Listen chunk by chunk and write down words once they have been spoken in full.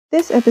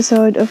This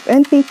episode of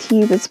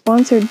NPT was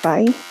sponsored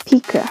by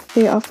PCraft.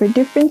 They offer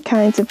different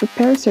kinds of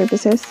repair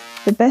services,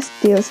 the best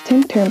deals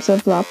in terms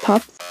of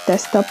laptops,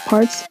 desktop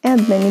parts,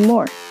 and many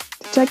more.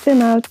 To check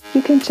them out,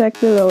 you can check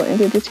below in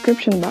the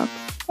description box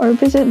or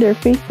visit their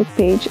Facebook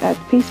page at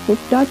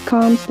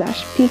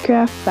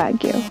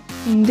facebook.com/pcraftbaguio.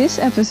 In this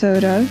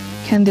episode of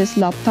Can This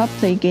Laptop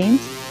Play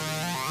Games?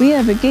 We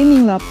have a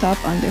gaming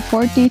laptop under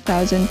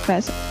 40,000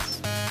 pesos.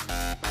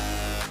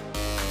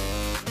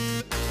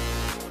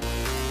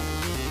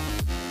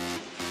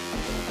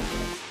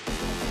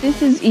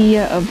 This is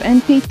Iyah of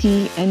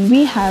NPT and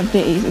we have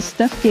the ASUS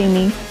TUF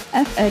Gaming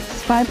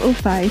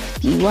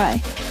FX505DY.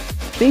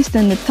 Based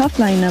on the TUF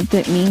lineup,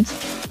 that means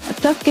a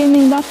tough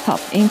gaming laptop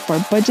aimed for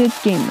budget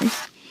gamers.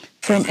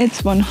 From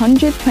its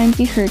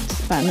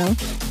 120Hz panel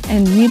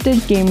and muted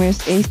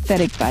gamers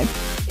aesthetic vibe,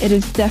 it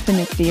is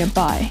definitely a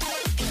buy.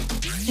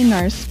 In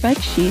our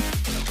spec sheet,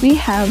 we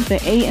have the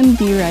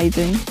AMD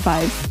Ryzen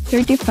 5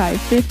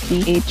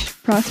 3550H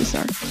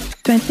processor,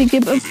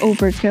 20GB of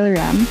overkill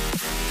RAM,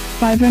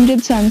 500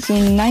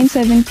 Samsung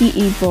 970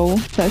 EVO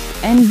plus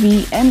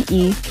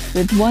NVMe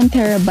with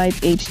 1TB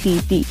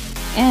HDD,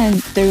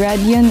 and the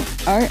Radeon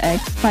RX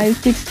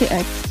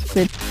 560X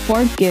with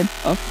 4GB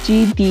of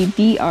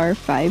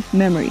GDDR5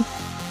 memory.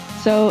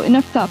 So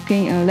enough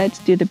talking and let's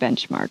do the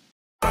benchmark.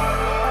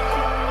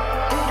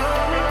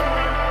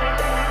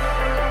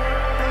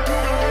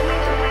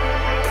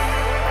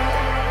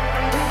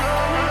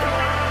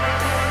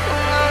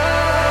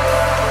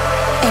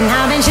 And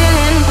I've been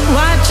chillin',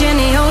 watching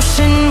the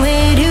ocean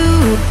with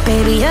you,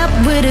 baby, up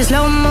with a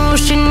slow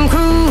motion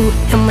crew.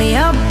 And we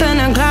up in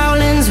our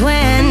clouds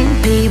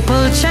when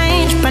people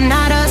change, but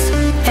not us.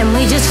 And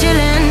we just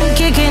chillin',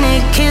 kicking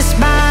it, kissed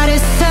by the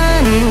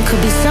sun.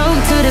 Could be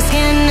soaked to the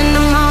skin in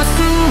the mall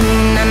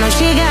soon. I know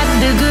she got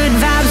the good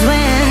vibes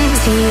when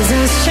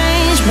seasons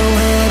change, but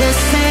we're the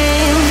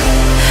same.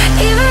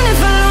 Even if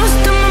I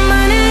lost all my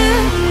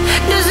money,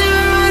 the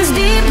zero runs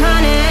deep,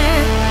 honey.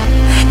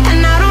 And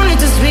I don't need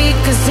to speak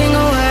a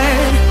single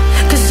word,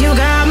 'cause you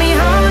got me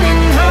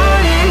holding,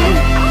 holding.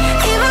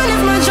 Even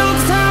if my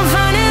jokes are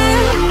funny,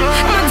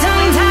 my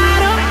tongue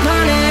tied up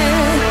on it.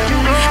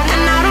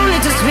 And I don't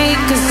need to speak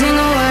a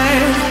single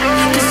word,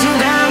 'cause you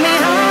got me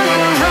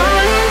holding,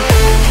 holding.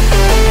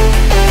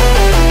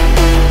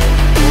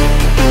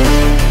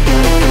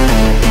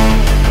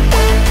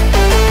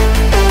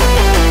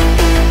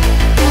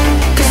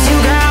 'Cause you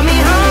got me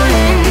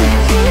holding.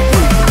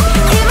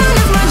 Even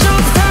if my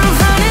jokes are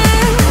funny,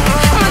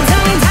 my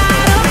tongue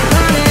tied up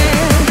on it.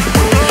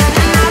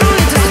 And I don't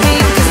need to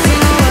speak a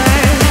single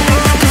word,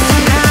 'cause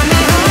you got me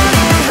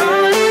holding,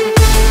 holding.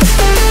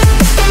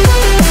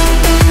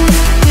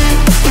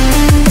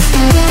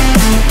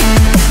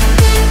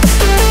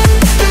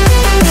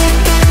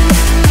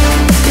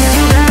 'Cause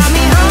you got me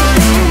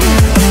holding.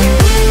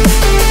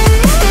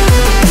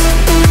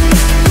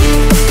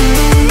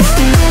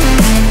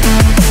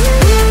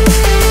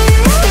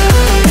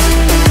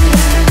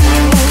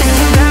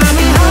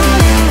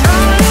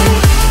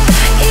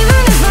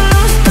 Even if I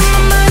lost all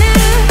my money,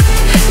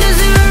 the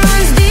zero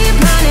runs deep,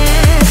 honey.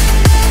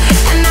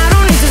 And I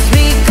don't need to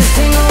speak a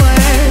single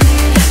word,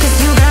 'cause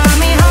you got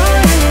me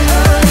holding,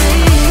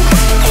 holding.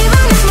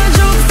 Even if my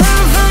jokes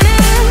are funny,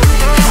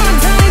 my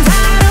tongue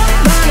tied up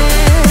on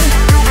it.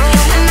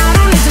 And I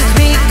don't need to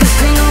speak a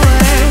single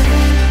word,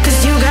 'cause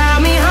you got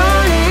me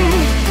holding.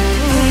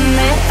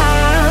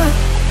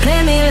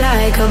 Play me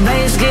like a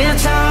bass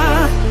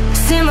guitar,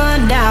 simmer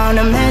down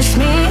and mash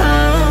me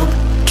up,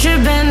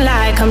 tripping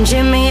like I'm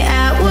Jimmy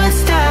at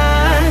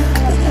Woodstock.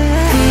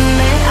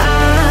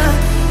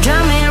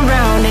 Drive me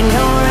around in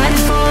your red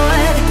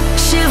Ford,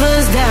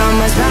 shivers down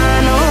my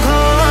spinal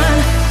cord.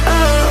 Oh,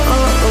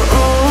 oh, oh,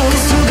 oh.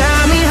 'Cause you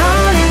got me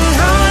holding,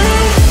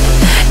 holding.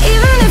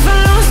 Even if I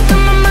lost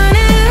all my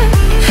money,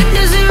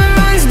 the zero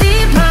runs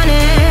deep,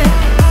 honey.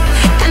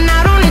 And I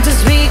don't need to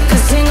speak a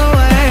single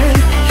word,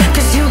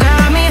 'cause you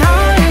got me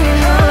holding,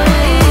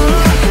 holding.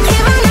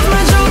 Even if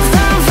my jokes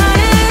are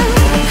funny,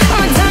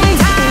 my tongue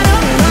tied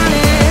up on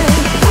it.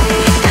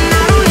 And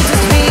I don't need to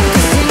speak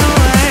a single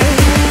word,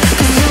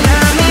 'cause you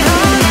got me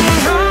holding,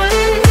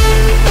 holding.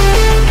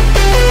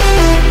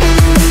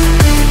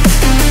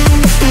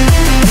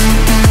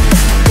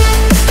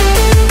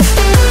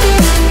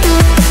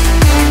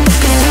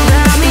 'Cause you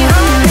got me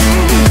holding.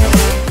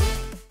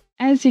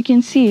 As you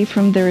can see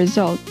from the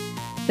result,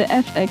 the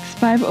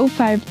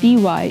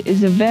FX505DY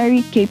is a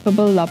very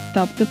capable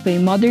laptop to play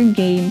modern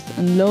games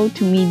on low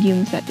to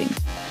medium settings.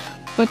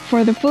 But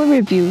for the full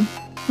review,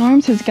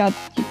 Norms has got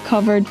you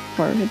covered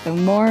for the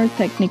more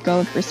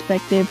technical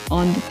perspective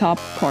on the top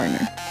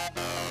corner.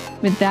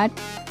 With that,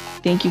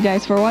 thank you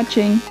guys for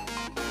watching.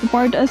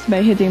 Support us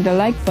by hitting the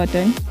like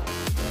button,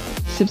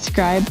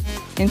 subscribe,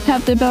 and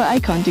tap the bell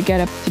icon to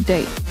get up to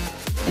date.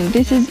 And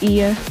this is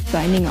Iyah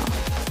signing off.